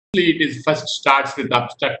it is first starts with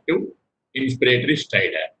obstructive inspiratory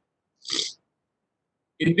stridor.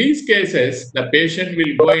 In these cases, the patient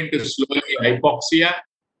will go into slowly hypoxia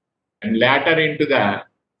and later into the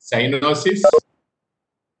cyanosis,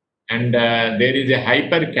 and there is a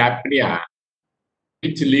hypercapnia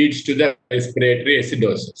which leads to the respiratory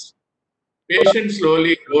acidosis. Patient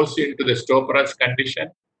slowly goes into the stuporous condition.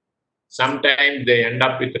 Sometimes they end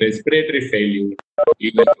up with respiratory failure,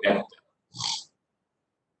 even death.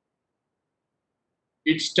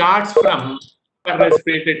 It starts from upper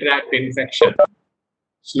respiratory tract infection.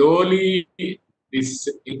 Slowly, this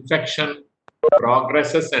infection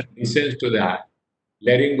progresses and descends to the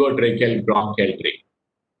laryngotracheal bronchial tree.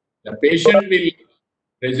 The patient will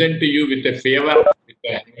present to you with a fever, with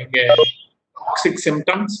having a toxic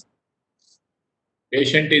symptoms.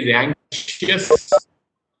 Patient is anxious.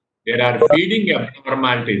 There are feeding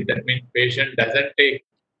abnormalities. That means patient doesn't take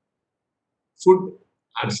food,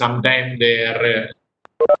 or sometimes they are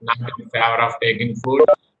not in favor of taking food,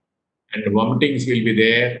 and vomitings will be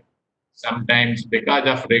there. Sometimes because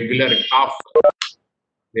of regular cough,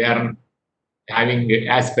 they are having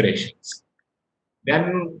aspirations.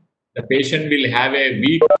 Then the patient will have a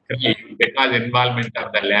weak cry because involvement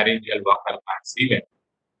of the laryngeal vocal cords. Even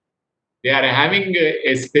they are having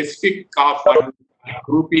a specific cough, or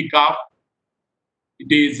croupy cough.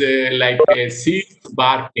 It is like a ceased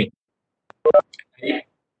barking.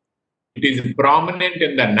 It is prominent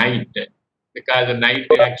in the night, because the night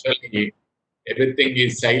actually everything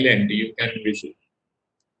is silent. You can visit,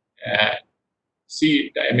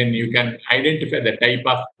 see it. I mean, you can identify the type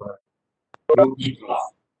of croupy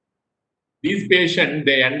cough. These patients,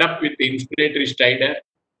 they end up with inspiratory stridor.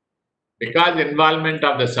 Because involvement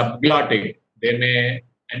of the subglottic, they may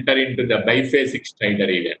enter into the biphasic stridor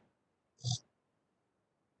even.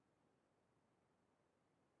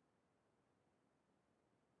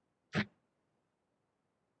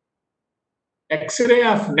 X-ray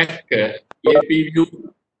of neck, AP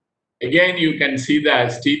view. Again, you can see the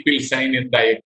steeple sign in the